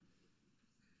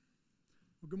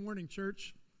Good morning,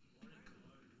 church.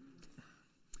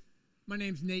 My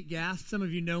name's Nate Gast. Some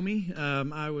of you know me.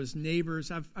 I was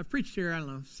neighbors. I've preached here,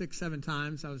 6, 7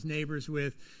 times. I was neighbors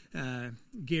with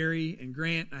Gary and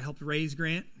Grant. I helped raise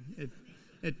Grant.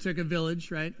 It took a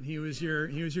village, right? He was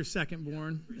your second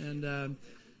born, and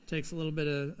takes a little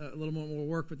more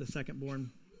work with the second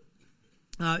born.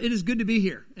 It is good to be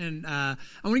here, and I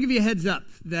want to give you a heads up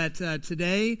that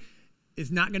today is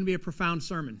not going to be a profound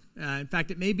sermon. In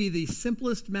fact, it may be the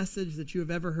simplest message that you have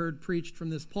ever heard preached from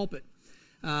this pulpit.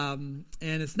 And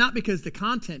it's not because the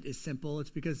content is simple, it's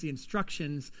because the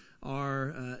instructions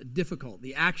are difficult.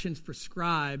 The actions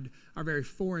prescribed are very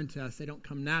foreign to us. They don't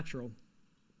come natural.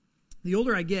 The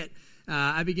older I get,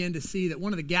 I begin to see that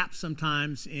one of the gaps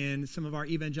sometimes in some of our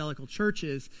evangelical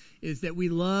churches is that we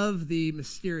love the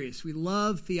mysterious. We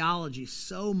love theology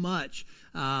so much,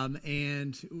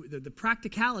 and the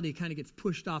practicality kind of gets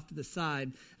pushed off to the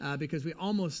side because we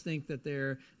almost think that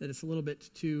it's a little bit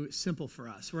too simple for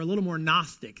us. We're a little more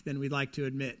Gnostic than we'd like to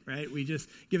admit, right? We just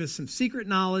give us some secret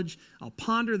knowledge. I'll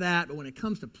ponder that, but when it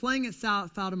comes to playing it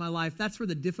out in my life, that's where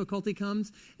the difficulty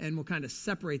comes, and we'll kind of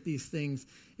separate these things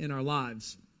in our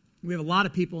lives. We have a lot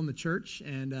of people in the church,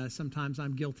 and sometimes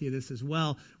I'm guilty of this as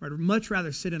well, where I'd much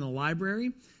rather sit in a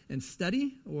library and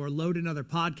study or load another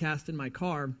podcast in my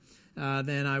car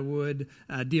than I would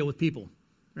deal with people.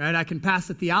 Right? I can pass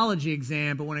the theology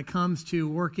exam, but when it comes to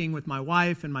working with my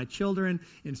wife and my children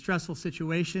in stressful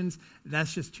situations,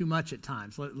 that's just too much at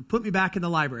times. Put me back in the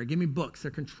library. Give me books.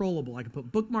 They're controllable. I can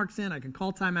put bookmarks in. I can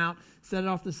call time out, set it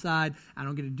off the side. I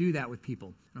don't get to do that with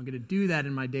people. I don't get to do that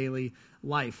in my daily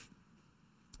life.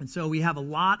 And so we have a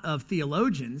lot of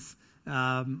theologians,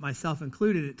 myself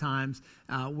included at times,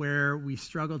 where we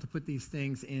struggle to put these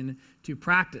things into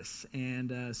practice.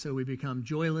 And so we become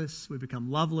joyless, we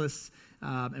become loveless,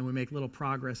 and we make little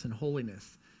progress in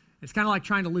holiness. It's kind of like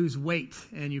trying to lose weight,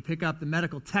 and you pick up the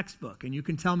medical textbook, and you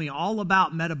can tell me all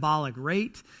about metabolic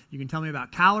rate, you can tell me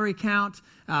about calorie count,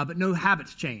 but no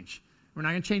habits change. We're not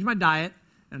going to change my diet,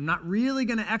 and I'm not really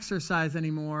going to exercise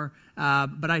anymore,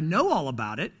 but I know all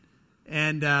about it.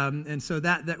 And so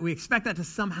that we expect that to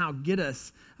somehow get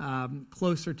us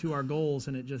closer to our goals,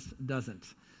 and it just doesn't.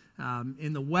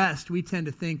 In the West, we tend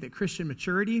to think that Christian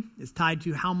maturity is tied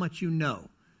to how much you know,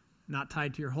 not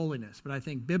tied to your holiness. But I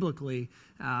think biblically,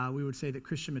 we would say that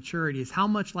Christian maturity is how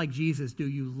much like Jesus do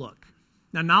you look.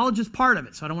 Now, knowledge is part of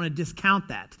it, so I don't want to discount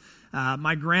that.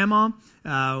 My grandma,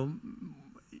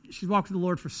 she's walked with the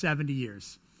Lord for 70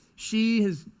 years.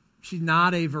 She's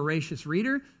not a voracious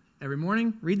reader. Every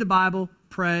morning, read the Bible,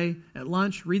 pray. At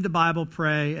lunch, read the Bible,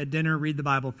 pray. At dinner, read the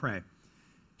Bible, pray.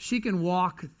 She can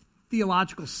walk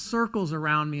theological circles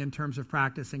around me in terms of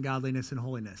practice and godliness and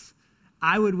holiness.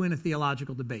 I would win a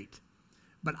theological debate,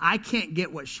 but I can't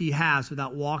get what she has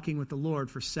without walking with the Lord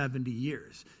for 70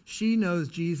 years. She knows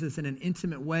Jesus in an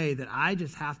intimate way that I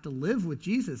just have to live with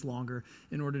Jesus longer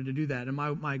in order to do that. And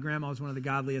my grandma was one of the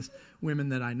godliest women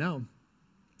that I know.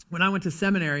 When I went to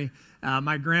seminary,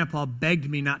 my grandpa begged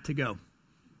me not to go.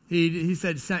 He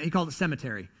said, he called it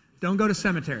cemetery. Don't go to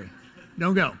cemetery.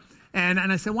 Don't go. And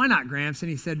I said, why not, Gramps? And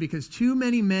he said, because too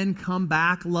many men come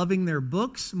back loving their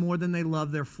books more than they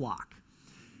love their flock.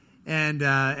 And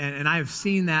I have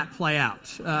seen that play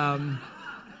out. And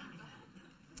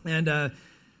I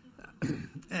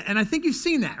think you've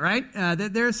seen that, right?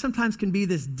 That there sometimes can be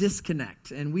this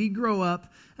disconnect. And we grow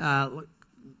up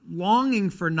longing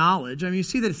for knowledge. I mean, you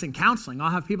see that it's in counseling.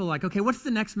 I'll have people like, okay, what's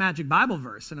the next magic Bible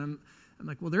verse? And I'm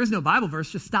like, well, there is no Bible verse.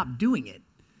 Just stop doing it.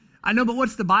 I know, but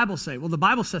what's the Bible say? Well, the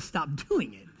Bible says stop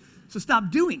doing it. So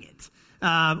stop doing it.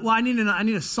 Well, I need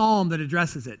a psalm that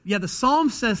addresses it. Yeah, the psalm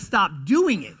says stop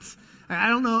doing it. I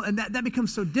don't know. And that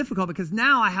becomes so difficult because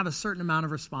now I have a certain amount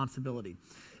of responsibility.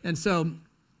 And so,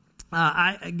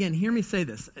 again, hear me say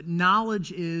this.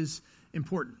 Knowledge is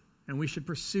important. And we should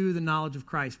pursue the knowledge of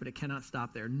Christ, but it cannot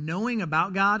stop there. Knowing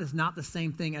about God is not the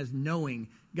same thing as knowing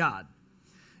God.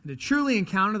 And to truly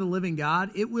encounter the living God,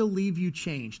 it will leave you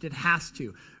changed. It has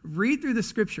to. Read through the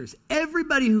scriptures.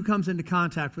 Everybody who comes into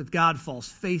contact with God falls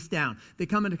face down. They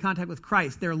come into contact with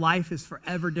Christ. Their life is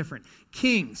forever different.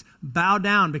 Kings bow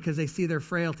down because they see their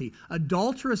frailty.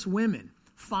 Adulterous women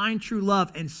find true love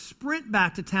and sprint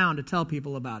back to town to tell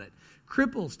people about it.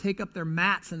 Cripples take up their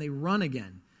mats and they run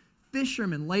again.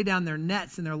 Fishermen lay down their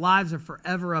nets and their lives are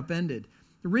forever upended.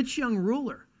 The rich young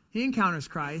ruler, he encounters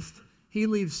Christ. He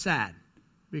leaves sad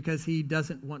because he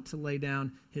doesn't want to lay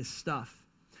down his stuff.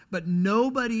 But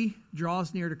nobody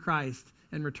draws near to Christ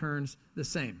and returns the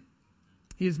same.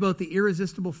 He is both the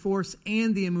irresistible force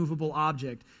and the immovable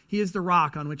object. He is the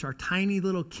rock on which our tiny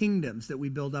little kingdoms that we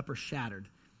build up are shattered.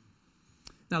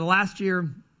 Now, the last year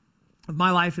of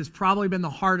my life has probably been the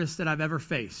hardest that I've ever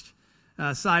faced.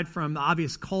 Aside from the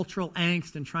obvious cultural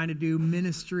angst and trying to do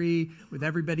ministry with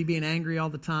everybody being angry all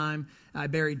the time, I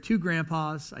buried 2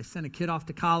 grandpas. I sent a kid off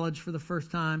to college for the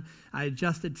first time. I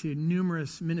adjusted to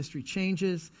numerous ministry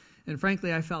changes. And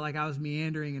frankly, I felt like I was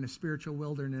meandering in a spiritual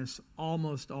wilderness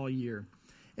almost all year.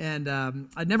 And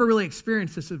I'd never really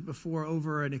experienced this before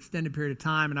over an extended period of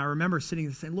time. And I remember sitting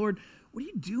and saying, Lord, what are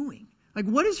you doing? Like,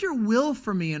 what is your will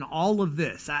for me in all of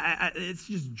this? It's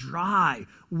just dry.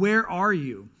 Where are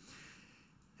you?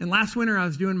 And last winter, I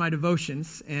was doing my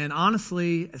devotions, and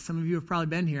honestly, as some of you have probably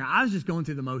been here, I was just going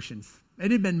through the motions. It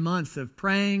had been months of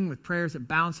praying with prayers that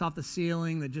bounce off the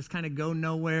ceiling, that just kind of go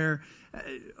nowhere,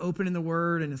 opening the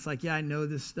Word, and it's like, yeah, I know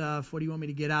this stuff. What do you want me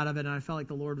to get out of it? And I felt like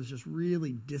the Lord was just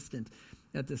really distant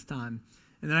at this time.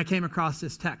 And then I came across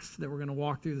this text that we're going to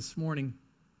walk through this morning,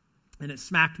 and it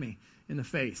smacked me in the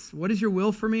face. What is your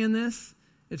will for me in this?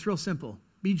 It's real simple.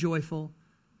 Be joyful,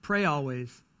 pray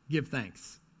always, give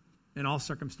thanks in all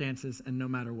circumstances and no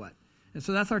matter what. And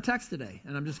so that's our text today.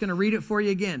 And I'm just going to read it for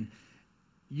you again.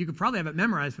 You could probably have it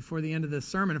memorized before the end of this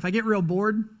sermon. If I get real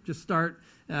bored, just start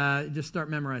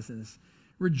memorizing this.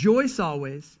 Rejoice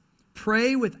always,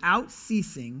 pray without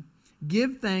ceasing,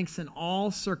 give thanks in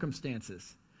all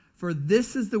circumstances, for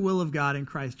this is the will of God in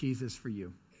Christ Jesus for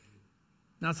you.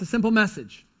 Now, it's a simple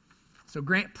message. So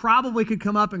Grant probably could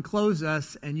come up and close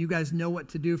us, and you guys know what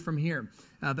to do from here.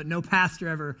 But no pastor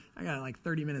ever, I got like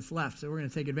 30 minutes left, so we're going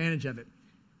to take advantage of it.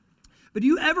 But do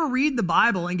you ever read the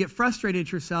Bible and get frustrated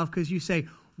at yourself because you say,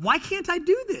 why can't I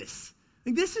do this?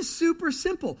 Like, this is super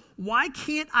simple. Why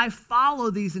can't I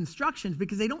follow these instructions?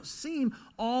 Because they don't seem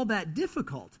all that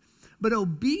difficult. But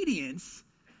obedience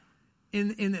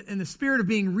in the spirit of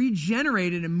being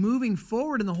regenerated and moving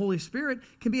forward in the Holy Spirit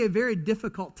can be a very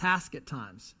difficult task at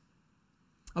times.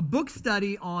 A book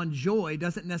study on joy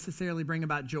doesn't necessarily bring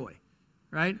about joy,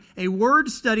 right? A word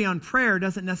study on prayer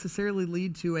doesn't necessarily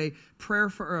lead to a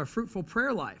fruitful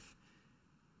prayer life.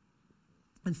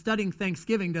 And studying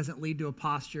Thanksgiving doesn't lead to a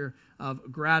posture of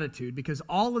gratitude, because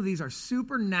all of these are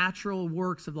supernatural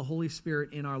works of the Holy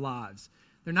Spirit in our lives.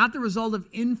 They're not the result of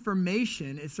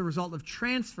information, it's the result of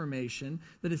transformation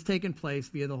that has taken place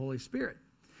via the Holy Spirit.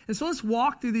 And so let's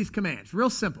walk through these commands, real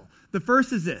simple. The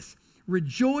first is this: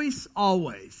 rejoice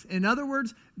always. In other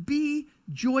words, be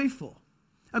joyful.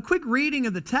 A quick reading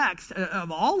of the text of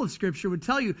all of Scripture would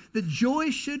tell you that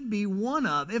joy should be one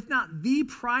of, if not the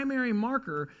primary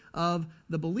marker of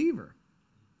the believer.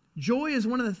 Joy is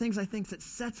one of the things I think that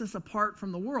sets us apart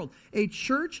from the world. A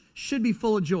church should be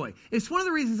full of joy. It's one of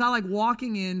the reasons I like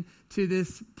walking into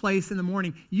this place in the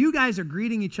morning. You guys are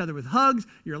greeting each other with hugs.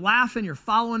 You're laughing. You're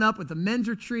following up with the men's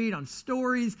retreat on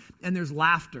stories, and there's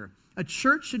laughter. A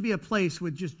church should be a place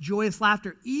with just joyous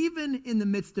laughter, even in the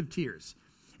midst of tears.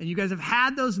 And you guys have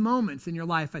had those moments in your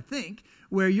life, I think,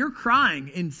 where you're crying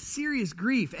in serious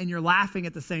grief and you're laughing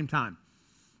at the same time.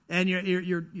 And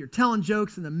you're telling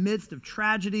jokes in the midst of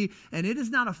tragedy, and it is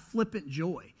not a flippant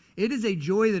joy. It is a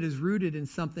joy that is rooted in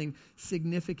something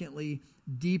significantly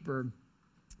deeper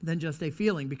than just a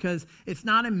feeling, because it's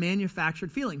not a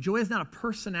manufactured feeling. Joy is not a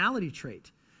personality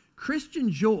trait.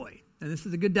 Christian joy, and this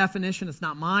is a good definition, it's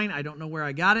not mine, I don't know where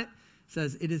I got it,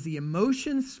 says it is the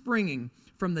emotion springing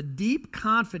from the deep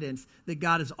confidence that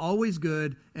God is always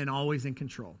good and always in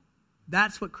control.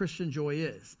 That's what Christian joy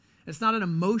is. It's not an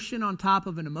emotion on top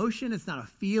of an emotion. It's not a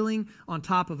feeling on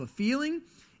top of a feeling.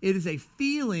 It is a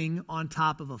feeling on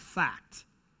top of a fact.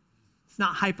 It's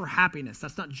not hyper happiness.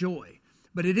 That's not joy.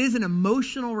 But it is an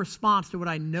emotional response to what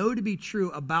I know to be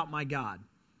true about my God.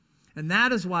 And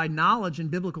that is why knowledge and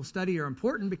biblical study are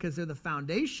important, because they're the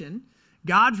foundation.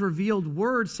 God's revealed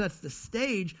word sets the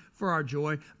stage for our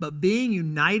joy, but being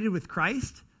united with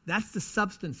Christ, that's the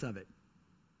substance of it.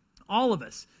 All of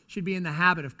us should be in the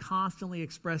habit of constantly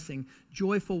expressing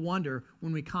joyful wonder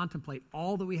when we contemplate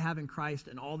all that we have in Christ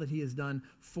and all that He has done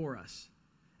for us.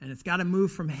 And it's got to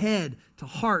move from head to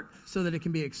heart so that it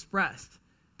can be expressed.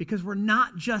 Because we're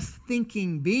not just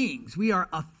thinking beings. We are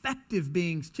affective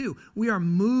beings too. We are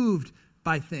moved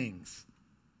by things.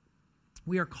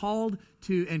 We are called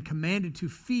to and commanded to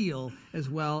feel as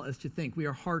well as to think. We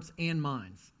are hearts and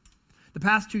minds. The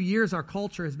past 2 years, our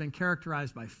culture has been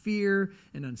characterized by fear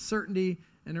and uncertainty,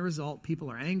 and as a result,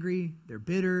 people are angry, they're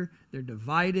bitter, they're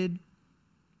divided,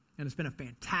 and it's been a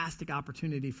fantastic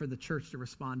opportunity for the church to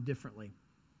respond differently.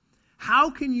 How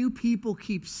can you people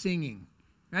keep singing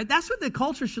Right? That's what the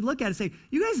culture should look at and say,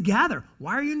 you guys gather.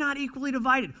 Why are you not equally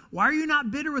divided? Why are you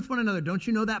not bitter with one another? Don't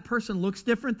you know that person looks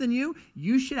different than you?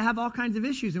 You should have all kinds of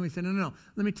issues. And we say, no.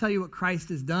 Let me tell you what Christ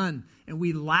has done. And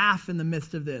we laugh in the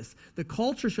midst of this. The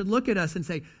culture should look at us and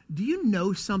say, do you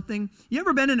know something? You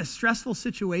ever been in a stressful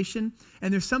situation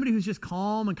and there's somebody who's just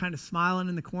calm and kind of smiling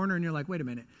in the corner and you're like, wait a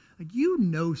minute, like you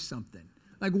know something.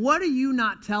 Like what are you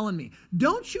not telling me?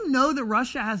 Don't you know that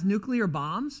Russia has nuclear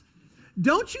bombs?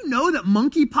 Don't you know that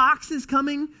monkeypox is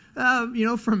coming,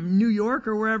 from New York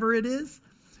or wherever it is?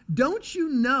 Don't you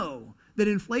know that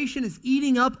inflation is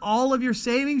eating up all of your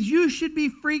savings? You should be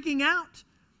freaking out.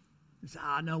 Say,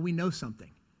 no, we know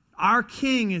something. Our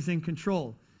king is in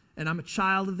control, and I'm a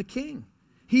child of the king.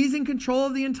 He's in control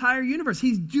of the entire universe.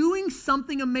 He's doing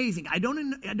something amazing. I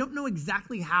don't know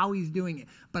exactly how he's doing it,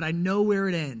 but I know where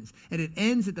it ends. And it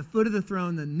ends at the foot of the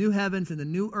throne, the new heavens and the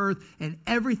new earth, and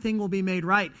everything will be made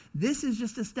right. This is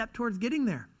just a step towards getting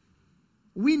there.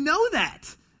 We know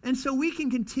that. And so we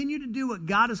can continue to do what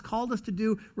God has called us to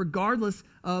do regardless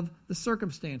of the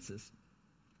circumstances.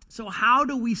 So how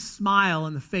do we smile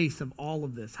in the face of all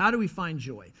of this? How do we find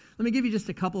joy? Let me give you just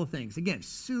a couple of things. Again,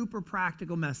 super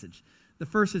practical message. The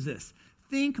first is this: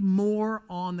 think more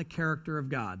on the character of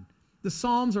God. The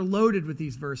Psalms are loaded with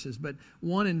these verses, but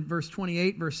one in verse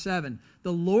 28, verse 7,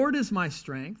 the Lord is my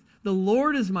strength, the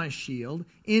Lord is my shield,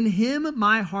 in him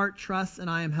my heart trusts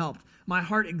and I am helped. My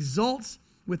heart exults,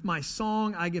 with my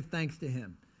song I give thanks to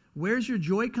him. Where's your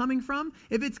joy coming from?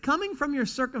 If it's coming from your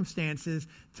circumstances,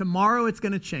 tomorrow it's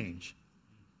going to change.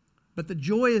 But the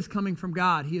joy is coming from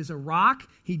God. He is a rock.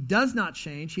 He does not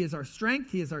change. He is our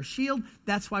strength. He is our shield.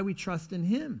 That's why we trust in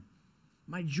him.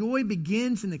 My joy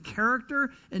begins in the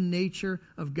character and nature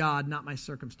of God, not my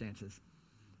circumstances.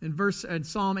 In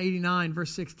Psalm 89,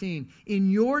 verse 16, in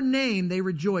your name they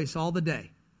rejoice all the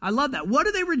day. I love that. What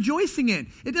are they rejoicing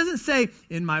in? It doesn't say,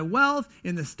 in my wealth,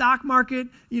 in the stock market,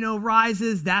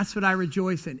 rises, that's what I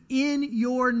rejoice in. In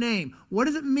your name. What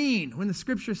does it mean when the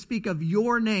scriptures speak of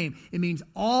your name? It means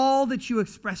all that you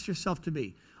express yourself to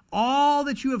be. All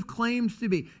that you have claimed to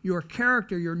be. Your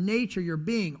character, your nature, your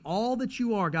being, all that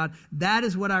you are, God, that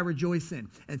is what I rejoice in.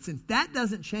 And since that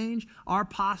doesn't change, our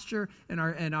posture and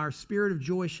our spirit of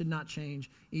joy should not change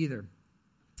either.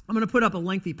 I'm going to put up a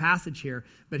lengthy passage here,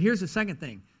 but here's the second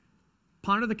thing.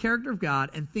 Ponder the character of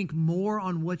God and think more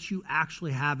on what you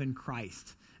actually have in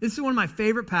Christ. This is one of my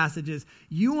favorite passages.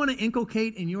 You want to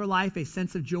inculcate in your life a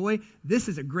sense of joy? This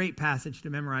is a great passage to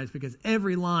memorize because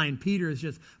every line Peter is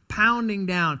just pounding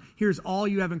down. Here's all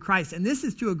you have in Christ. And this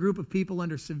is to a group of people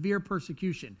under severe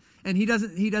persecution. And he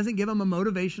doesn't give them a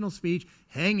motivational speech.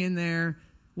 Hang in there.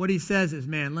 What he says is,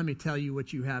 man, let me tell you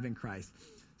what you have in Christ.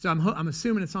 So I'm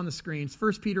assuming it's on the screens.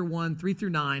 1 Peter 1, 3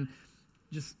 through 9.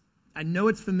 I know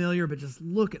it's familiar, but just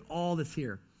look at all that's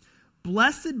here.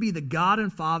 Blessed be the God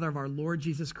and Father of our Lord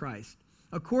Jesus Christ.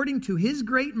 According to his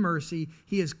great mercy,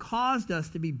 he has caused us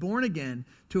to be born again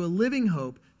to a living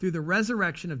hope through the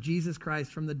resurrection of Jesus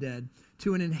Christ from the dead,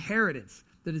 to an inheritance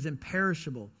that is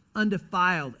imperishable,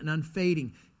 undefiled, and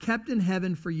unfading, kept in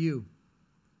heaven for you,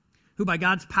 who by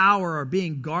God's power are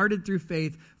being guarded through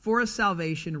faith for a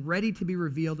salvation ready to be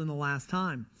revealed in the last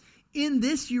time. In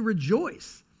this you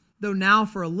rejoice, though now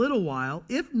for a little while,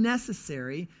 if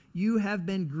necessary, you have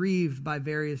been grieved by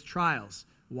various trials.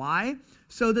 Why?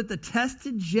 So that the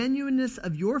tested genuineness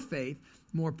of your faith,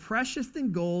 more precious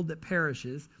than gold that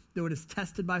perishes, though it is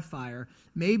tested by fire,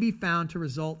 may be found to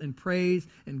result in praise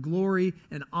and glory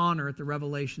and honor at the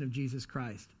revelation of Jesus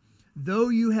Christ. Though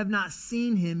you have not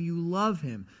seen him, you love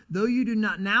him. Though you do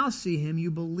not now see him,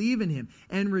 you believe in him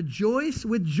and rejoice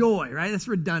with joy, right? That's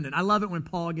redundant. I love it when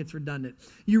Paul gets redundant.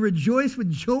 You rejoice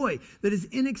with joy that is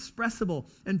inexpressible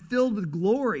and filled with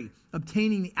glory,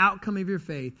 obtaining the outcome of your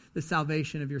faith, the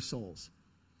salvation of your souls.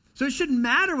 So it shouldn't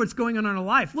matter what's going on in our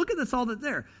life. Look at this all that's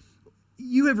there.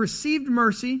 You have received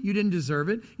mercy. You didn't deserve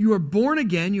it. You are born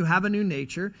again. You have a new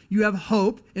nature. You have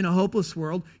hope in a hopeless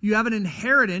world. You have an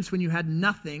inheritance when you had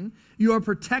nothing. You are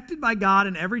protected by God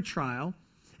in every trial.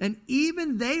 And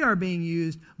even they are being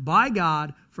used by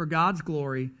God for God's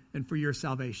glory and for your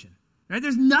salvation. Right?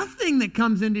 There's nothing that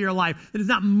comes into your life that is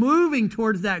not moving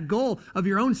towards that goal of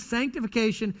your own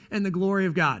sanctification and the glory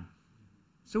of God.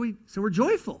 So we're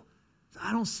joyful.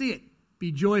 I don't see it.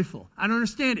 Be joyful. I don't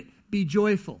understand it. Be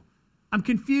joyful. I'm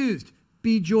confused.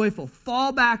 Be joyful.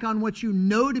 Fall back on what you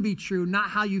know to be true, not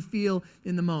how you feel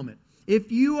in the moment.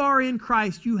 If you are in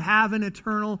Christ, you have an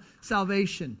eternal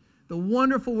salvation. The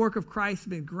wonderful work of Christ has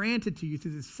been granted to you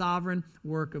through the sovereign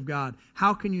work of God.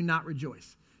 How can you not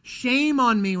rejoice? Shame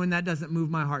on me when that doesn't move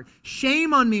my heart.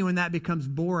 Shame on me when that becomes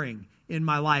boring in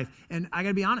my life. And I got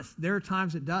to be honest, there are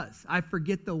times it does. I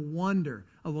forget the wonder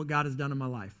of what God has done in my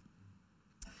life?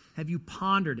 Have you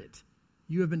pondered it?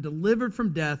 You have been delivered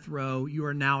from death row. You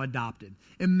are now adopted.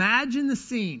 Imagine the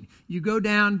scene. You go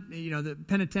down, the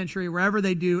penitentiary, wherever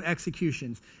they do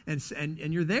executions,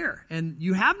 and you're there. And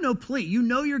you have no plea. You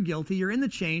know you're guilty. You're in the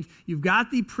chains. You've got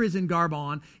the prison garb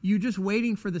on. You're just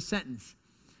waiting for the sentence.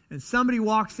 And somebody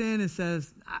walks in and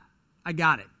says, I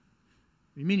got it.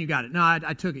 What do you mean you got it? No,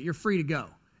 I took it. You're free to go.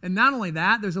 And not only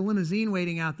that, there's a limousine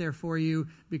waiting out there for you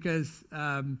because,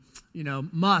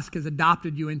 Musk has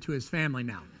adopted you into his family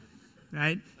now.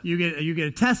 Right? You get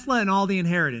a Tesla and all the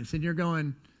inheritance, and you're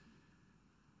going,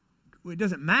 well, it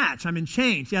doesn't match. I'm in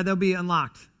chains. Yeah, they'll be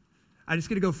unlocked. I just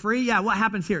get to go free? Yeah, what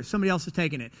happens here? Somebody else is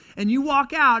taking it. And you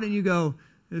walk out and you go,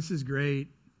 this is great.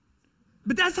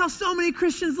 But that's how so many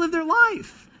Christians live their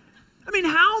life. I mean,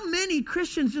 how many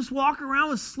Christians just walk around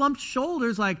with slumped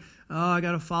shoulders like, oh, I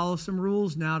got to follow some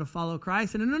rules now to follow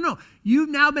Christ. And no. You've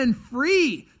now been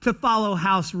free to follow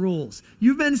house rules.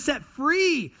 You've been set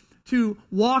free to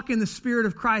walk in the Spirit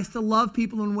of Christ, to love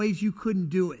people in ways you couldn't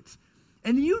do it.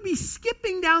 And you'd be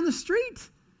skipping down the street.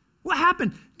 What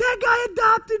happened? That guy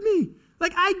adopted me.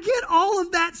 Like, I get all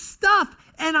of that stuff,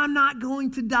 and I'm not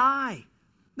going to die.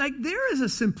 Like, there is a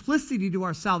simplicity to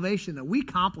our salvation that we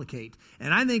complicate,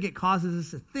 and I think it causes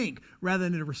us to think rather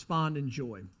than to respond in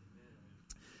joy.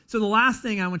 So the last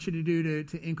thing I want you to do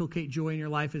to inculcate joy in your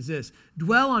life is this: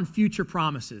 dwell on future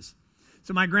promises.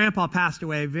 So my grandpa passed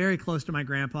away, very close to my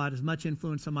grandpa, had as much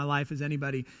influence on my life as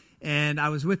anybody. And I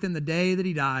was with him the day that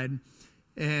he died.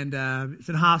 And it's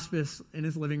in hospice in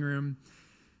his living room.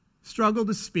 Struggled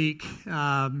to speak.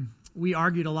 We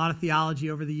argued a lot of theology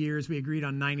over the years. We agreed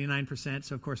on 99%.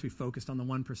 So, of course, we focused on the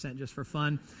 1% just for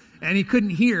fun. And he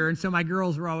couldn't hear. And so my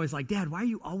girls were always like, Dad, why are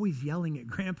you always yelling at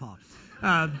Grandpa?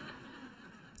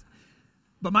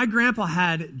 But my grandpa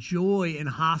had joy in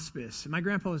hospice. My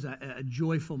grandpa was a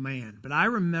joyful man. But I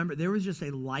remember there was just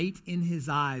a light in his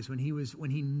eyes when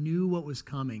he knew what was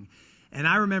coming. And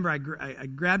I remember I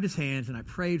grabbed his hands and I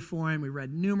prayed for him. We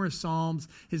read numerous Psalms.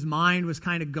 His mind was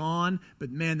kind of gone.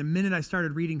 But man, the minute I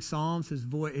started reading Psalms, his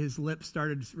lips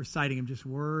started reciting them just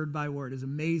word by word. It's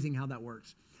amazing how that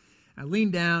works. I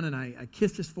leaned down and I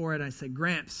kissed his forehead. And I said,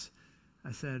 Gramps,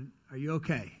 I said, are you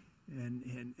okay?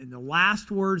 And the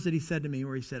last words that he said to me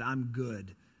were, he said, I'm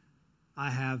good. I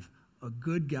have a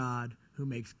good God who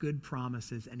makes good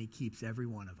promises, and he keeps every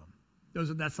one of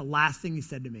them. That's the last thing he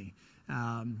said to me.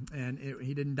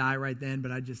 He didn't die right then,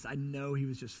 but I know he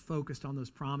was just focused on those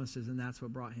promises, and that's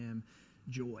what brought him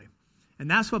joy.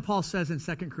 And that's what Paul says in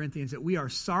 2 Corinthians, that we are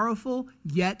sorrowful,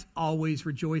 yet always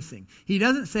rejoicing. He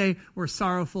doesn't say we're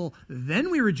sorrowful,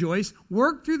 then we rejoice,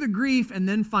 work through the grief, and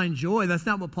then find joy. That's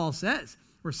not what Paul says.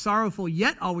 We're sorrowful,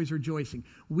 yet always rejoicing.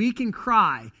 We can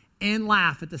cry and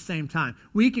laugh at the same time.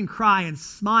 We can cry and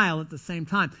smile at the same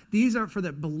time. These are, for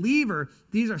the believer,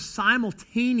 these are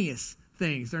simultaneous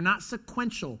things. They're not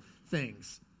sequential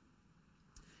things.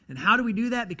 And how do we do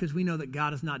that? Because we know that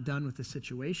God is not done with the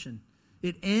situation.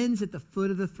 It ends at the foot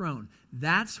of the throne.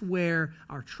 That's where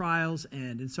our trials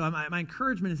end. And so my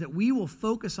encouragement is that we will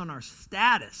focus on our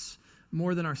status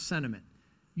more than our sentiment.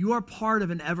 You are part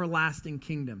of an everlasting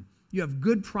kingdom. You have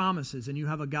good promises, and you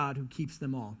have a God who keeps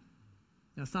them all.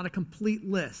 Now, it's not a complete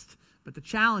list, but the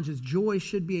challenge is joy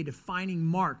should be a defining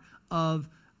mark of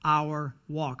our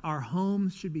walk. Our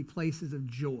homes should be places of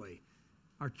joy.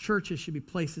 Our churches should be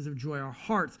places of joy. Our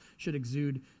hearts should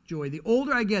exude joy. The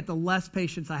older I get, the less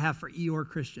patience I have for Eeyore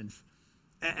Christians.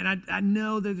 And I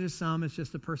know that there's some, it's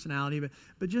just a personality,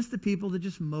 but just the people that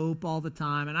just mope all the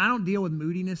time. And I don't deal with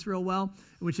moodiness real well,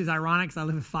 which is ironic because I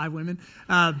live with 5 women.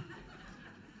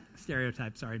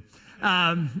 Stereotype, sorry.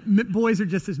 Boys are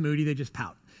just as moody, they just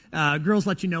pout. Girls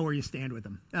let you know where you stand with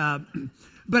them.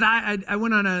 But I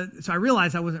went on so I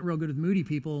realized I wasn't real good with moody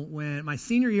people. When my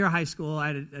senior year of high school, I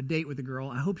had a date with a girl.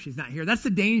 I hope she's not here. That's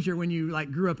the danger when you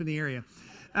grew up in the area.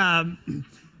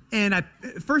 And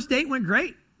first date went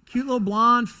great. Cute little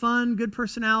blonde, fun, good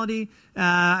personality.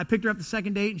 I picked her up the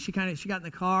second date, and she got in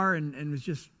the car and was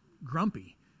just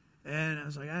grumpy. And I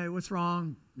was like, hey, what's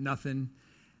wrong? Nothing.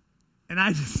 And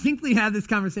I distinctly had this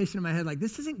conversation in my head, like,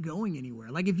 this isn't going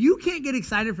anywhere. Like, if you can't get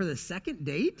excited for the second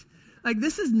date, like,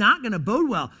 this is not going to bode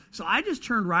well. So I just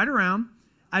turned right around.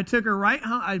 I took her right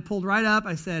home. I pulled right up.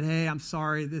 I said, hey, I'm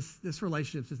sorry. This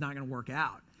relationship is not going to work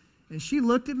out. And she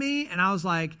looked at me, and I was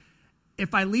like,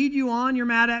 if I lead you on, you're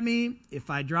mad at me. If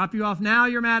I drop you off now,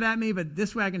 you're mad at me. But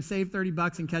this way I can save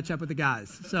 $30 and catch up with the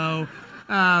guys. So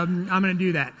I'm going to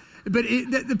do that. But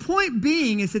the point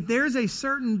being is that there's a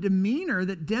certain demeanor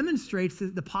that demonstrates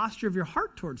the posture of your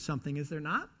heart towards something, is there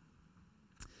not?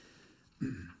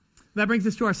 That brings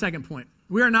us to our second point.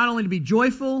 We are not only to be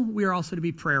joyful, we are also to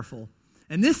be prayerful.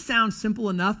 And this sounds simple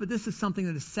enough, but this is something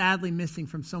that is sadly missing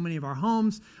from so many of our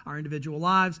homes, our individual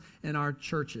lives, and our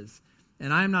churches.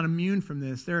 And I am not immune from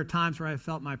this. There are times where I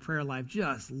felt my prayer life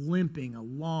just limping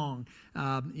along,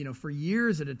 for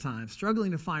years at a time,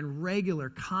 struggling to find regular,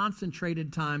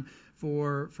 concentrated time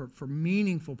for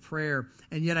meaningful prayer.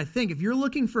 And yet I think if you're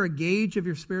looking for a gauge of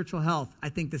your spiritual health, I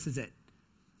think this is it.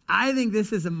 I think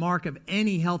this is a mark of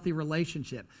any healthy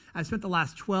relationship. I've spent the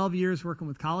last 12 years working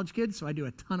with college kids, so I do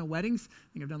a ton of weddings.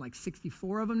 I think I've done like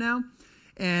 64 of them now.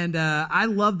 And I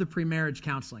love the pre-marriage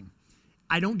counseling.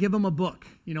 I don't give them a book.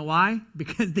 You know why?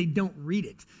 Because they don't read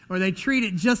it. Or they treat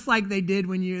it just like they did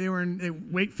when they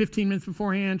wait 15 minutes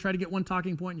beforehand, try to get one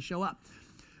talking point and show up.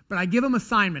 But I give them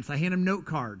assignments. I hand them note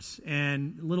cards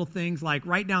and little things like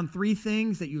write down 3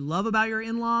 things that you love about your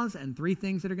in-laws and 3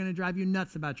 things that are going to drive you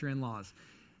nuts about your in-laws.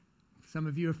 Some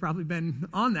of you have probably been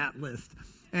on that list.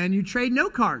 And you trade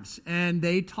note cards, and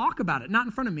they talk about it. Not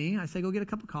in front of me. I say, go get a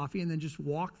cup of coffee, and then just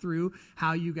walk through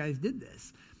how you guys did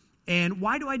this. And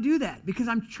why do I do that? Because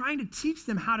I'm trying to teach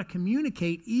them how to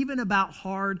communicate even about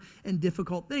hard and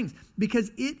difficult things. Because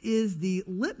it is the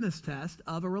litmus test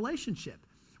of a relationship.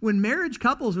 When marriage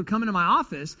couples would come into my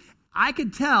office, I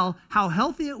could tell how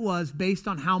healthy it was based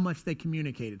on how much they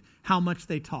communicated, how much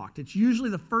they talked. It's usually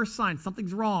the first sign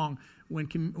something's wrong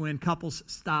when couples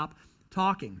stop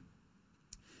talking.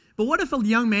 But what if a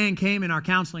young man came in our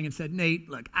counseling and said, Nate,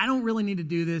 look, I don't really need to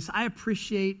do this. I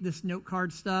appreciate this note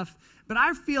card stuff, but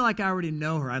I feel like I already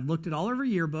know her. I've looked at all of her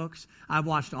yearbooks. I've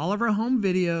watched all of her home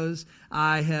videos.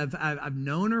 I've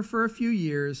known her for a few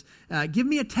years. Give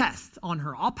me a test on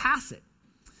her. I'll pass it.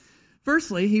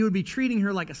 Firstly, he would be treating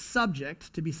her like a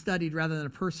subject to be studied rather than a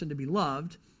person to be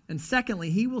loved. And secondly,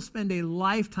 he will spend a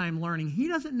lifetime learning. He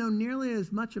doesn't know nearly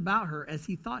as much about her as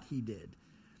he thought he did.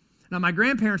 Now, my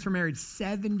grandparents were married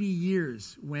 70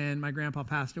 years when my grandpa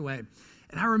passed away.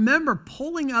 And I remember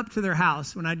pulling up to their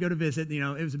house when I'd go to visit. You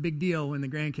know, it was a big deal when the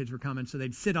grandkids were coming, so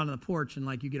they'd sit on the porch and,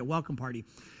 like, you get a welcome party.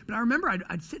 But I remember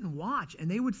I'd sit and watch,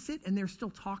 and they would sit, and they're still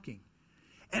talking.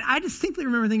 And I distinctly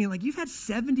remember thinking, like, you've had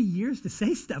 70 years to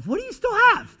say stuff. What do you still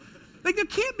have? Like, there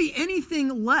can't be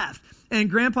anything left. And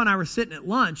Grandpa and I were sitting at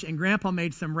lunch, and Grandpa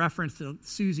made some reference to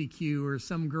Susie Q or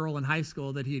some girl in high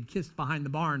school that he had kissed behind the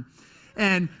barn.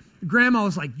 And Grandma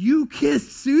was like, you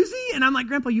kissed Susie? And I'm like,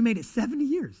 Grandpa, you made it 70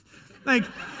 years. Like,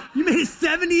 you made it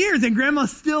 70 years, and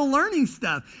Grandma's still learning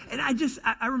stuff. And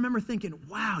I remember thinking,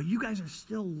 wow, you guys are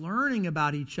still learning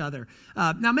about each other.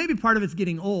 Now, maybe part of it's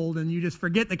getting old, and you just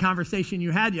forget the conversation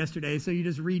you had yesterday, so you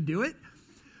just redo it.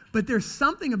 But there's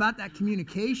something about that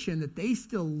communication that they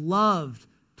still loved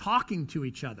talking to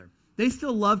each other. They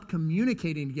still loved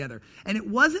communicating together. And it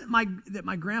wasn't that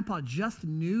my grandpa just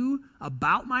knew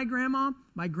about my grandma.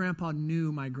 My grandpa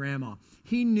knew my grandma.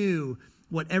 He knew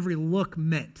what every look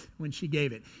meant when she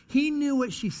gave it. He knew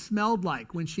what she smelled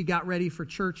like when she got ready for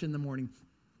church in the morning.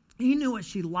 He knew what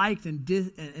she liked and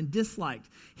disliked.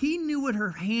 He knew what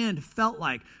her hand felt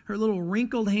like, her little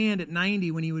wrinkled hand at 90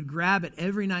 when he would grab it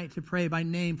every night to pray by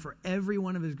name for every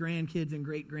one of his grandkids and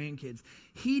great-grandkids.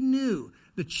 He knew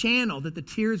the channel that the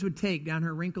tears would take down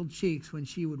her wrinkled cheeks when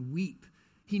she would weep.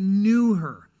 He knew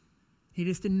her. He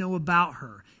just didn't know about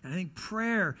her. And I think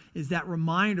prayer is that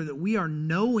reminder that we are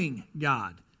knowing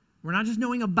God. We're not just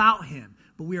knowing about him,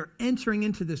 but we are entering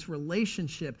into this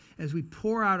relationship as we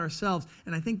pour out ourselves.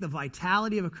 And I think the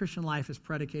vitality of a Christian life is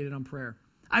predicated on prayer.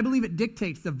 I believe it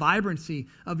dictates the vibrancy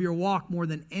of your walk more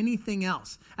than anything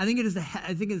else. I think it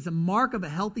is a mark of a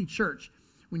healthy church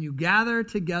when you gather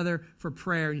together for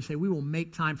prayer and you say, we will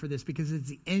make time for this because it's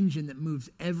the engine that moves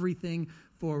everything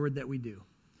forward that we do.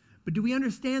 But do we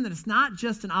understand that it's not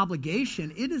just an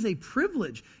obligation, it is a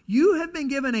privilege. You have been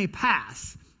given a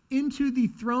pass into the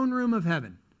throne room of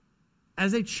heaven.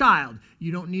 As a child,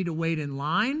 you don't need to wait in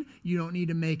line. You don't need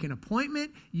to make an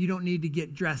appointment. You don't need to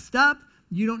get dressed up.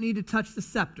 You don't need to touch the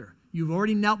scepter. You've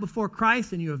already knelt before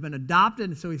Christ and you have been adopted.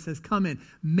 And so he says, come in,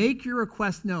 make your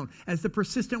request known. As the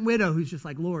persistent widow who's just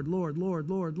like, Lord, Lord, Lord,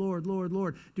 Lord, Lord, Lord,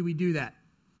 Lord. Do we do that?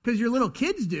 Because your little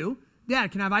kids do.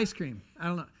 Dad, can I have ice cream? I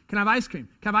don't know. Can I have ice cream?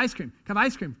 Can I have ice cream? Can I have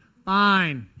ice cream?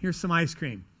 Fine. Here's some ice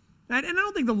cream. And I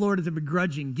don't think the Lord is a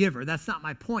begrudging giver. That's not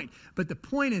my point. But the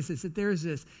point is that there's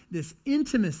this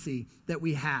intimacy that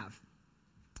we have.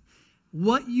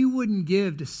 What you wouldn't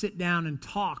give to sit down and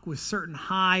talk with certain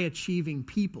high-achieving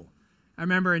people. I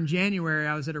remember in January,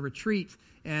 I was at a retreat,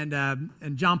 and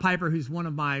John Piper, he's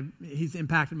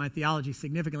impacted my theology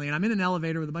significantly, and I'm in an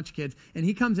elevator with a bunch of kids, and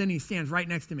he comes in and he stands right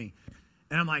next to me.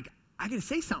 And I'm like, I got to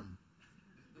say something.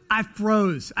 I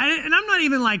froze. And I'm not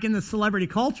even like in the celebrity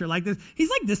culture like this. He's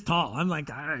like this tall. I'm like,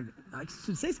 I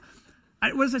should say something.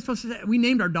 What was I supposed to say? We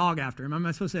named our dog after him. Am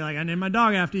I supposed to say, like, I named my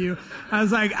dog after you? I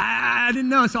was like, I didn't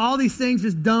know. So all these things,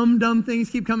 just dumb things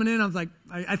keep coming in. I was like,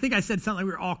 I think I said something like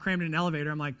we were all crammed in an elevator.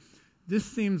 I'm like, this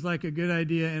seems like a good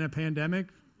idea in a pandemic.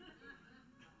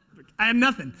 I have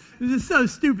nothing. This is so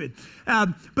stupid.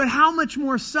 But how much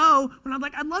more so when I'm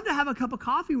like, I'd love to have a cup of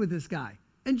coffee with this guy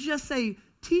and just say,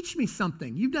 teach me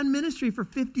something. You've done ministry for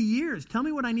 50 years. Tell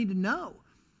me what I need to know.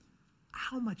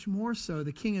 How much more so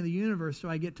the King of the universe do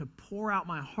I get to pour out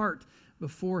my heart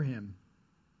before him?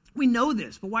 We know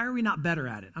this, but why are we not better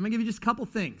at it? I'm going to give you just a couple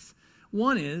things.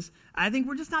 One is, I think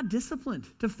we're just not disciplined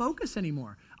to focus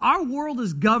anymore. Our world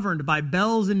is governed by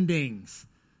bells and dings.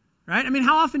 Right? I mean,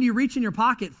 how often do you reach in your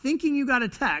pocket thinking you got a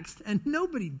text and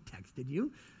nobody texted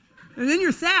you? And then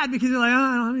you're sad because you're like, oh,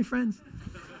 I don't have any friends.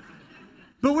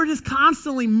 But we're just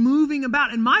constantly moving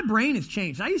about. And my brain has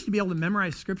changed. I used to be able to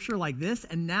memorize scripture like this.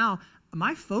 And now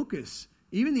my focus,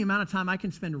 even the amount of time I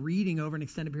can spend reading over an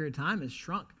extended period of time, has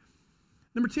shrunk.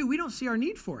 Number two, we don't see our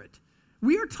need for it.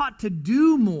 We are taught to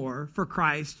do more for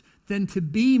Christ than to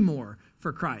be more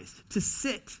for Christ, to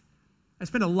sit. I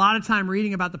spent a lot of time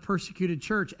reading about the persecuted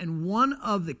church, and one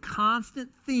of the constant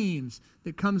themes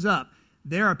that comes up,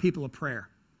 there are people of prayer.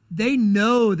 They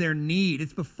know their need.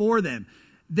 It's before them.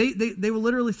 They will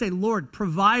literally say, Lord,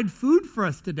 provide food for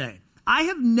us today. I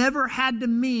have never had to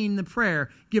mean the prayer,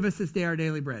 give us this day our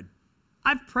daily bread.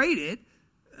 I've prayed it,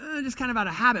 just kind of out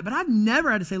of habit, but I've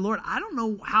never had to say, Lord, I don't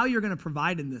know how you're going to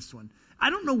provide in this one. I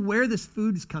don't know where this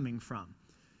food is coming from.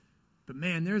 But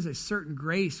man, there's a certain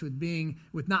grace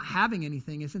with not having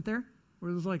anything, isn't there?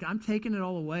 Where it's like, I'm taking it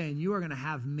all away and you are going to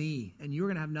have me and you're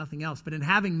going to have nothing else. But in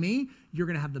having me, you're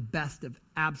going to have the best of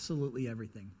absolutely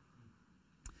everything.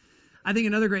 I think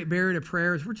another great barrier to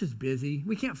prayer is we're just busy.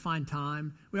 We can't find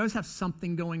time. We always have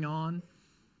something going on.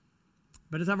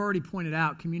 But as I've already pointed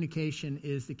out, communication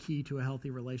is the key to a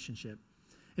healthy relationship.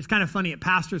 It's kind of funny at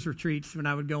pastors' retreats when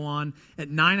I would go on at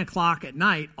 9 o'clock at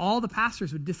night, all the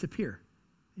pastors would disappear.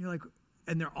 You're like,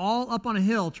 and they're all up on a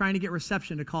hill trying to get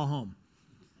reception to call home.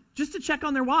 Just to check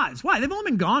on their wives. Why? They've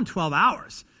only been gone 12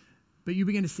 hours. But you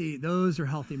begin to see those are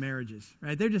healthy marriages,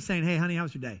 right? They're just saying, hey, honey,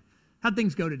 how's your day? How'd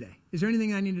things go today? Is there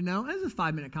anything I need to know? It's a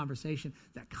 5-minute conversation,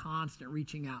 that constant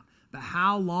reaching out. But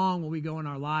how long will we go in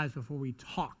our lives before we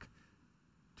talk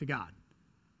to God?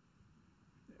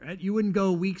 Right? You wouldn't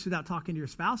go weeks without talking to your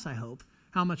spouse, I hope.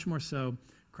 How much more so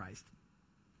Christ?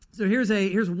 So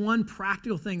here's one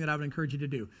practical thing that I would encourage you to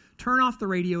do. Turn off the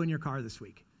radio in your car this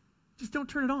week. Just don't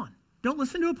turn it on. Don't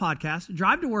listen to a podcast.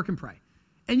 Drive to work and pray.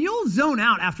 And you'll zone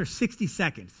out after 60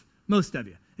 seconds, most of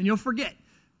you, and you'll forget.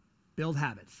 Build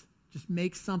habits. Just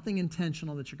make something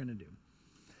intentional that you're going to do.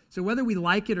 So whether we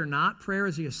like it or not, prayer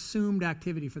is the assumed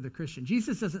activity for the Christian.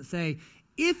 Jesus doesn't say,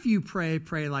 if you pray,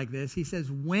 pray like this. He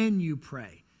says, when you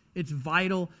pray. It's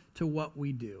vital to what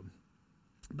we do.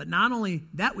 But not only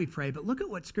that we pray, but look at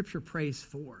what Scripture prays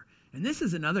for. And this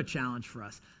is another challenge for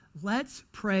us. Let's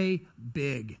pray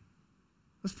big.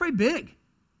 Let's pray big.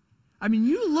 I mean,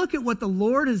 you look at what the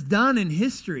Lord has done in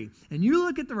history, and you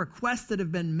look at the requests that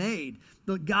have been made,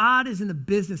 but God is in the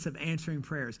business of answering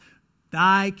prayers.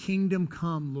 Thy kingdom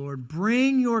come, Lord.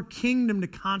 Bring your kingdom to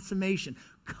consummation.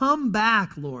 Come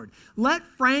back, Lord. Let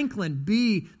Franklin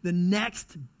be the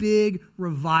next big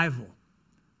revival.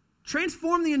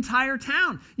 Transform the entire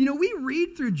town. You know, we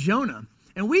read through Jonah,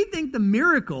 and we think the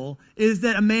miracle is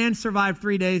that a man survived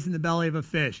 3 days in the belly of a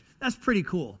fish. That's pretty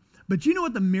cool. But you know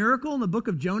what the miracle in the book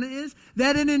of Jonah is?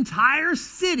 That an entire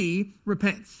city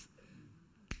repents.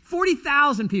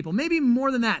 40,000 people, maybe more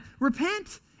than that,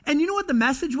 repent. And you know what the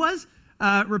message was?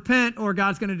 Repent or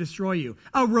God's going to destroy you.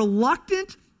 A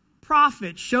reluctant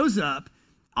prophet shows up,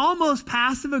 almost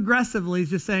passive-aggressively,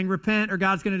 just saying, repent or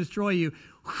God's going to destroy you.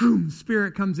 Whew,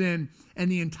 Spirit comes in, and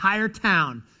the entire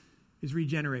town is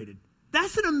regenerated.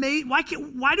 That's an amazing, why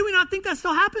do we not think that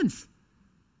still happens?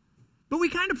 But we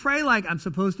kind of pray like, I'm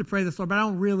supposed to pray this, Lord, but I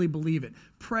don't really believe it.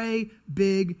 Pray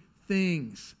big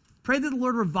things. Pray that the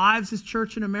Lord revives his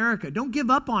church in America. Don't give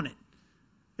up on it.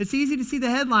 It's easy to see the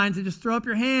headlines and just throw up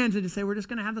your hands and just say, we're just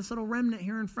going to have this little remnant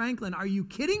here in Franklin. Are you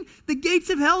kidding? The gates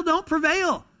of hell don't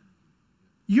prevail.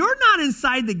 You're not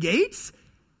inside the gates.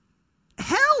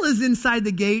 Hell is inside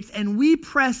the gates, and we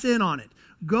press in on it.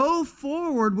 Go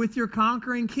forward with your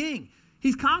conquering king.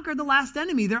 He's conquered the last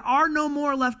enemy. There are no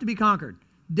more left to be conquered.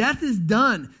 Death is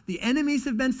done. The enemies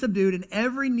have been subdued, and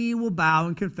every knee will bow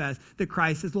and confess that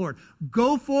Christ is Lord.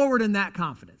 Go forward in that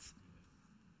confidence.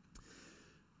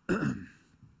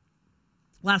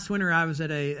 Last winter, I was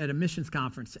at a missions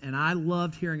conference, and I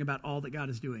loved hearing about all that God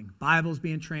is doing. Bibles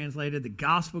being translated, the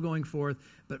gospel going forth,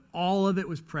 but all of it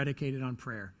was predicated on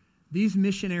prayer. These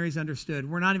missionaries understood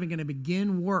we're not even going to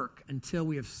begin work until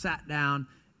we have sat down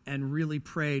and really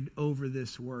prayed over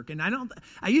this work. And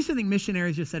I used to think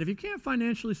missionaries just said, if you can't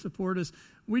financially support us,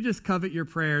 we just covet your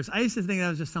prayers. I used to think that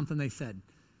was just something they said.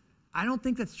 I don't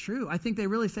think that's true. I think they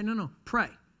really say, no, pray.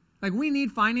 Like, we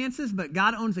need finances, but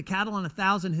God owns the cattle on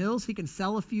 1,000 hills. He can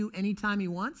sell a few anytime he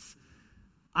wants.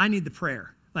 I need the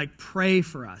prayer. Like, pray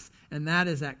for us. And that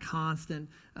is that constant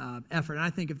effort. And I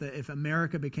think if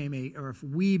America became if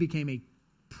we became a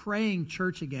praying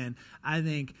church again, I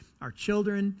think our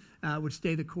children would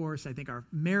stay the course. I think our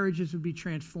marriages would be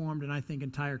transformed. And I think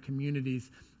entire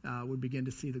communities would begin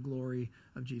to see the glory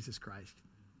of Jesus Christ.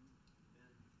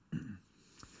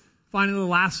 Finally, the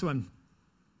last one.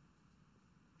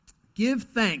 Give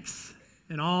thanks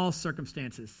in all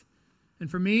circumstances. And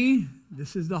for me,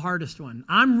 this is the hardest one.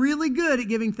 I'm really good at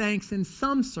giving thanks in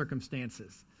some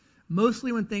circumstances,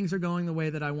 mostly when things are going the way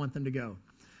that I want them to go.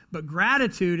 But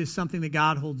gratitude is something that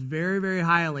God holds very, very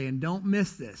highly, and don't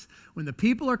miss this. When the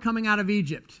people are coming out of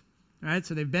Egypt, right,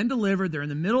 so they've been delivered, they're in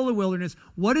the middle of the wilderness,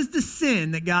 what is the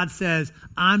sin that God says,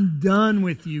 I'm done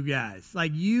with you guys?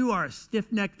 Like, you are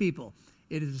stiff-necked people.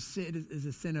 It is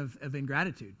a sin of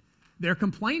ingratitude. They're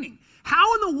complaining.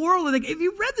 How in the world, if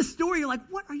you read the story, you're like,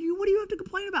 what do you have to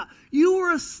complain about? You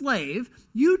were a slave.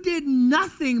 You did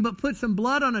nothing but put some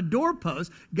blood on a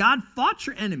doorpost. God fought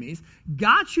your enemies,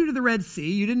 got you to the Red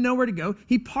Sea. You didn't know where to go.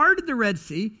 He parted the Red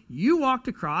Sea. You walked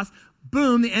across.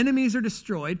 Boom, the enemies are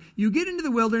destroyed. You get into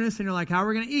the wilderness and you're like, how are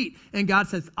we going to eat? And God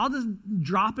says, I'll just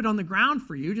drop it on the ground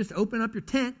for you. Just open up your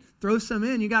tent, throw some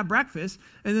in. You got breakfast.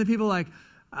 And then people are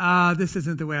like, this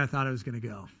isn't the way I thought it was going to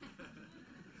go.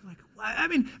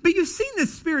 But you've seen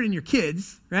this spirit in your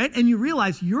kids, right? And you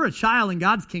realize you're a child in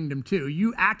God's kingdom too.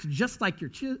 You act just like your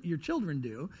children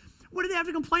do. What do they have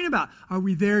to complain about? Are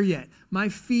we there yet? My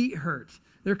feet hurt.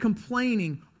 They're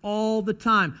complaining all the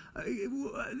time.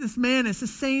 This man, it's the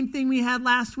same thing we had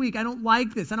last week. I don't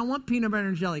like this. I don't want peanut butter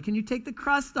and jelly. Can you take the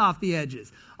crust off the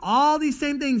edges? All these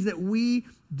same things that we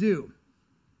do.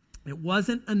 It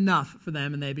wasn't enough for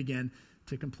them, and they began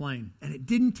to complain. And it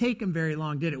didn't take them very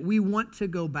long, did it? We want to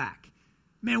go back.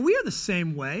 Man, we are the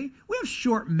same way. We have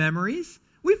short memories.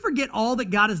 We forget all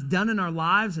that God has done in our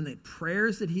lives and the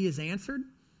prayers that he has answered.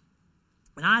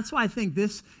 And that's why I think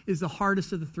this is the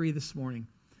hardest of the three this morning.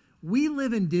 We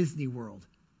live in Disney World.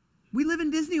 We live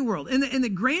in Disney World. In the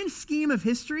grand scheme of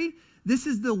history, this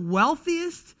is the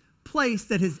wealthiest place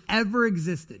that has ever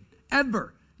existed.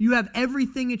 Ever. You have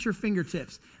everything at your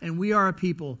fingertips. And we are a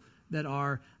people that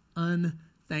are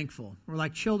unthankful. We're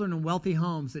like children in wealthy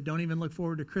homes that don't even look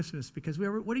forward to Christmas because what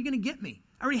are you going to get me?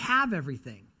 I already have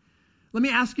everything. Let me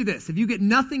ask you this. If you get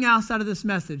nothing else out of this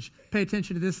message, pay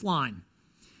attention to this line.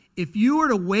 If you were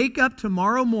to wake up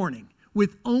tomorrow morning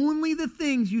with only the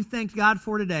things you thanked God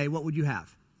for today, what would you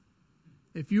have?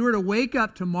 If you were to wake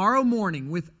up tomorrow morning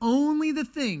with only the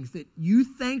things that you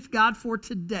thanked God for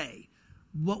today,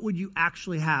 what would you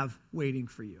actually have waiting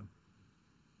for you?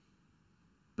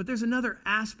 But there's another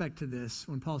aspect to this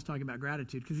when Paul's talking about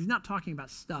gratitude, because he's not talking about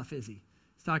stuff, is he?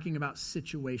 He's talking about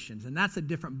situations, and that's a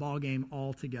different ballgame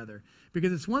altogether.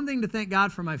 Because it's one thing to thank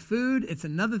God for my food. It's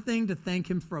another thing to thank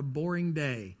him for a boring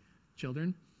day,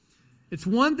 children. It's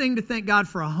one thing to thank God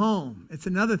for a home. It's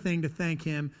another thing to thank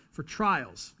him for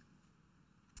trials.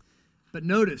 But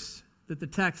notice that the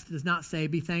text does not say,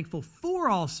 be thankful for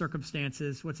all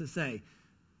circumstances. What's it say?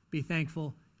 Be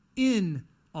thankful in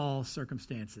all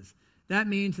circumstances. That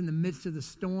means in the midst of the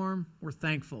storm, we're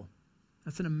thankful.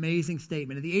 That's an amazing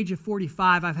statement. At the age of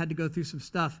 45, I've had to go through some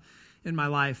stuff in my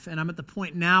life, and I'm at the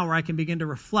point now where I can begin to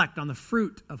reflect on the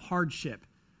fruit of hardship.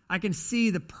 I can see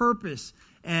the purpose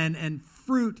and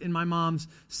fruit in my mom's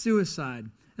suicide,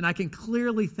 and I can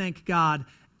clearly thank God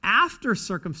after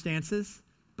circumstances,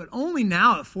 but only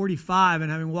now at 45 and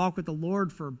having walked with the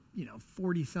Lord for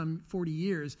 40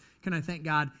 years can I thank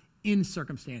God in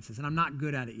circumstances, and I'm not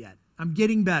good at it yet. I'm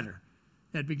getting better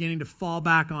at beginning to fall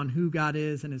back on who God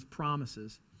is and his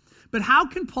promises. But how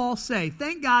can Paul say,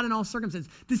 thank God in all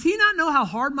circumstances? Does he not know how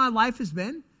hard my life has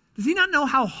been? Does he not know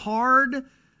how hard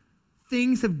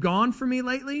things have gone for me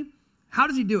lately? How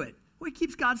does he do it? Well, he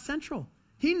keeps God central.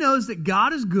 He knows that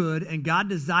God is good and God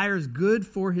desires good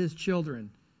for his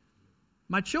children.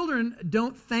 My children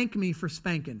don't thank me for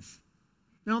spankings.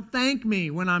 They don't thank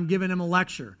me when I'm giving them a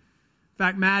lecture. In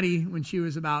fact, Maddie, when she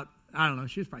was about,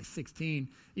 she was probably 16,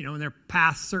 when they're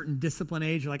past certain discipline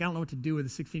age, you're like, I don't know what to do with a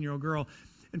 16-year-old girl.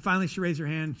 And finally she raised her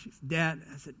hand. She said, Dad,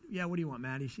 I said, yeah, what do you want,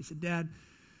 Maddie? She said, Dad,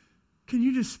 can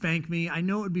you just spank me? I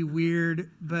know it would be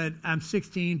weird, but I'm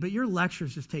 16, but your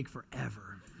lectures just take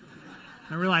forever.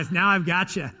 I realized now I've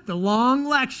got you. The long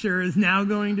lecture is now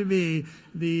going to be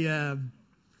the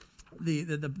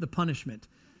the punishment.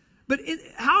 But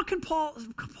how can Paul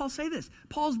say this?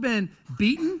 Paul's been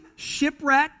beaten,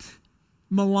 shipwrecked,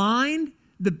 maligned.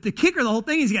 The kicker, the whole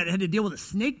thing is he had to deal with a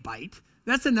snake bite.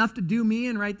 That's enough to do me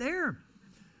in right there.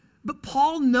 But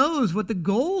Paul knows what the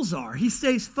goals are. He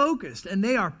stays focused, and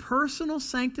they are personal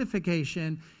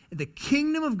sanctification, the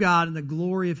kingdom of God, and the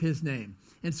glory of his name.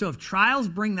 And so if trials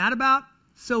bring that about,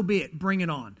 so be it. Bring it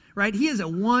on, right? He is a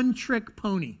one-trick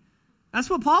pony. That's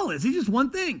what Paul is. He's just one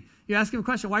thing. You ask him a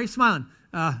question, why are you smiling?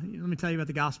 Let me tell you about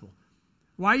the gospel.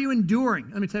 Why are you enduring?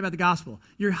 Let me tell you about the gospel.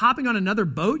 You're hopping on another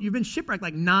boat. You've been shipwrecked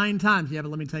like 9 times. Yeah, but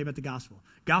let me tell you about the gospel.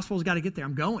 Gospel's got to get there.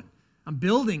 I'm going. I'm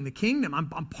building the kingdom.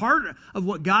 I'm part of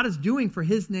what God is doing for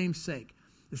his name's sake.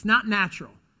 It's not natural,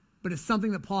 but it's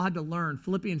something that Paul had to learn.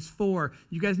 Philippians 4,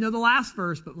 you guys know the last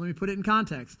verse, but let me put it in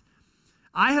context.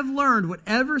 I have learned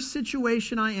whatever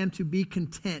situation I am to be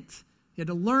content. You had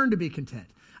to learn to be content.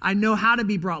 I know how to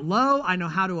be brought low. I know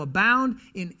how to abound.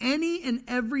 In any and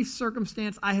every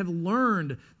circumstance, I have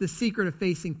learned the secret of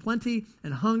facing plenty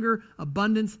and hunger,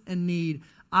 abundance and need.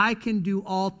 I can do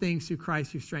all things through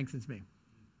Christ who strengthens me.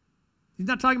 He's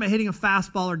not talking about hitting a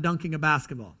fastball or dunking a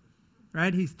basketball,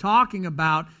 right? He's talking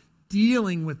about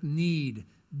dealing with need,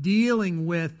 dealing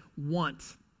with want.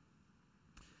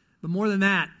 But more than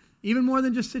that, even more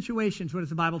than just situations, what does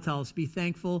the Bible tell us? Be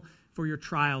thankful for your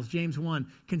trials. James 1,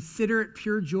 consider it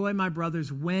pure joy, my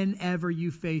brothers, whenever you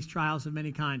face trials of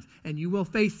many kinds. And you will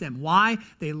face them. Why?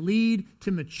 They lead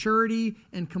to maturity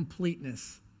and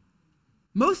completeness.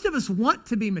 Most of us want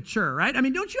to be mature, right? I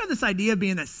mean, don't you have this idea of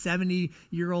being that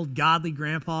 70-year-old godly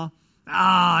grandpa?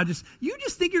 You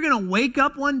just think you're going to wake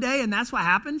up one day and that's what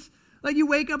happens? Like you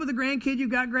wake up with a grandkid,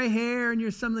 you've got gray hair, and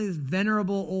you're suddenly this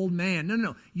venerable old man.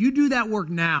 No. You do that work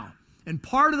now. And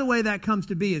part of the way that comes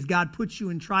to be is God puts you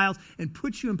in trials and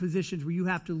puts you in positions where you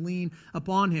have to lean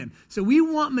upon him. So we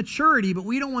want maturity, but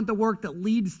we don't want the work that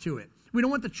leads to it. We don't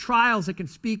want the trials that can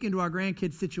speak into our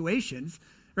grandkids' situations,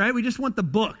 right? We just want the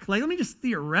book. Like, let me just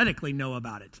theoretically know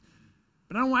about it.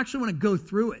 But I don't actually want to go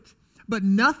through it. But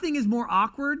nothing is more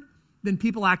awkward than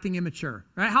people acting immature,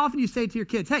 right? How often do you say to your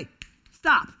kids, hey,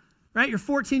 stop, right? Your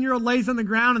 14-year-old lays on the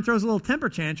ground and throws a little temper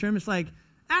tantrum. It's like,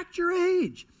 act your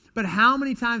age. But how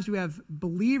many times do we have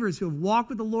believers who have walked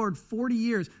with the Lord 40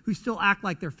 years who still act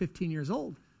like they're 15 years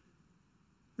old?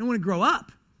 They don't want to grow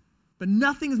up. But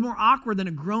nothing is more awkward than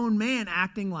a grown man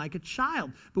acting like a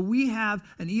child. But we have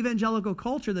an evangelical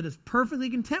culture that is perfectly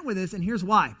content with this, and here's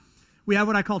why. We have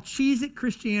what I call Cheez-It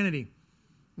Christianity.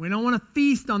 We don't want to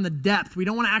feast on the depth. We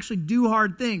don't want to actually do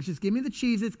hard things. Just give me the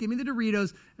Cheez-Its, give me the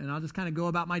Doritos, and I'll just kind of go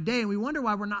about my day. And we wonder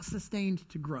why we're not sustained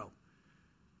to grow.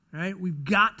 Right? We've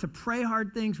got to pray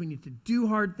hard things. We need to do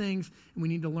hard things. And we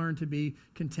need to learn to be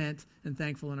content and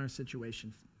thankful in our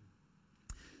situations.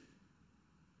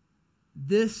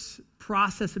 This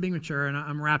process of being mature, and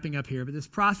I'm wrapping up here, but this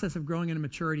process of growing into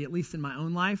maturity, at least in my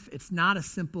own life, it's not a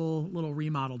simple little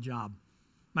remodel job.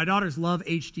 My daughters love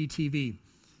HGTV.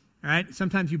 All right?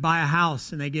 Sometimes you buy a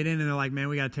house and they get in and they're like, man,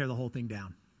 we got to tear the whole thing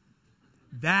down.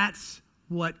 That's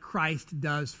what Christ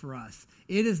does for us.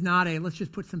 It is not let's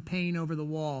just put some paint over the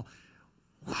wall.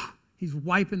 He's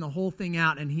wiping the whole thing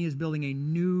out and he is building a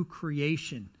new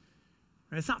creation.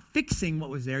 Right? It's not fixing what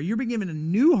was there. You're being given a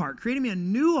new heart, creating me a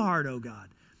new heart, oh God.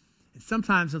 And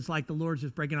sometimes it's like the Lord's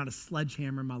just breaking out a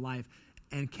sledgehammer in my life.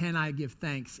 And can I give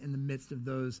thanks in the midst of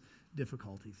those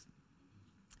difficulties?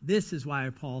 This is why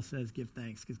Paul says give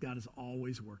thanks, because God is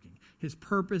always working. His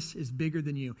purpose is bigger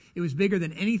than you. It was bigger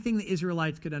than anything the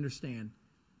Israelites could understand.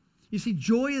 You see,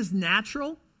 joy is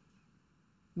natural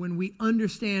when we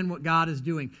understand what God is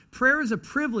doing. Prayer is a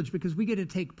privilege because we get to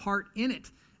take part in it.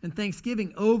 And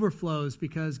thanksgiving overflows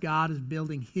because God is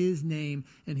building his name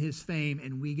and his fame,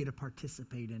 and we get to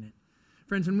participate in it.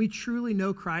 Friends, when we truly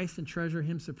know Christ and treasure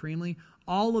him supremely,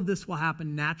 all of this will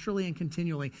happen naturally and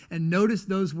continually. And notice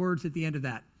those words at the end of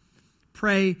that.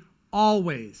 Pray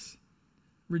always,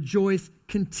 rejoice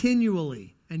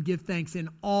continually, and give thanks in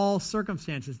all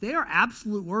circumstances. They are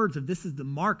absolute words of this is the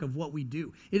mark of what we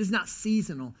do. It is not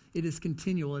seasonal. It is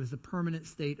continual. It is the permanent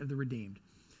state of the redeemed.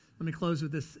 Let me close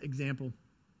with this example.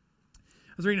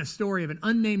 I was reading a story of an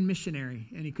unnamed missionary,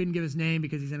 and he couldn't give his name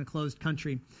because he's in a closed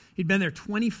country. He'd been there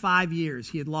 25 years.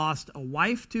 He had lost a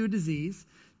wife to a disease.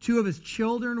 2 of his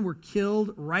children were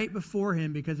killed right before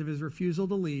him because of his refusal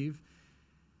to leave.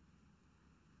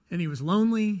 And he was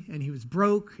lonely, and he was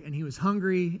broke, and he was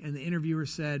hungry, and the interviewer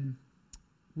said,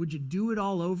 would you do it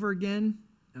all over again?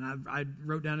 And I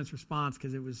wrote down his response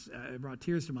because it brought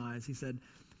tears to my eyes. He said,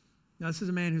 now, this is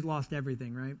a man who's lost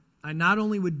everything, right? I not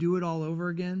only would do it all over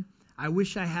again, I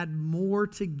wish I had more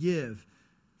to give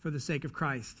for the sake of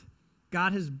Christ.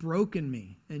 God has broken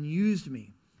me and used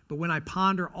me, But when I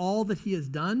ponder all that he has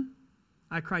done,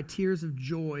 I cry tears of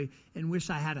joy and wish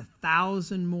I had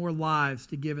 1,000 more lives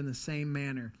to give in the same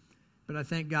manner. But I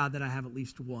thank God that I have at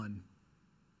least one.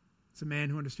 It's a man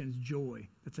who understands joy.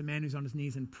 That's a man who's on his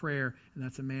knees in prayer, and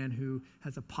that's a man who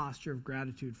has a posture of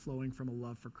gratitude flowing from a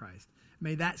love for Christ.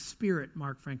 May that spirit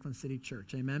mark Franklin City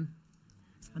Church. Amen?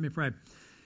 Let me pray.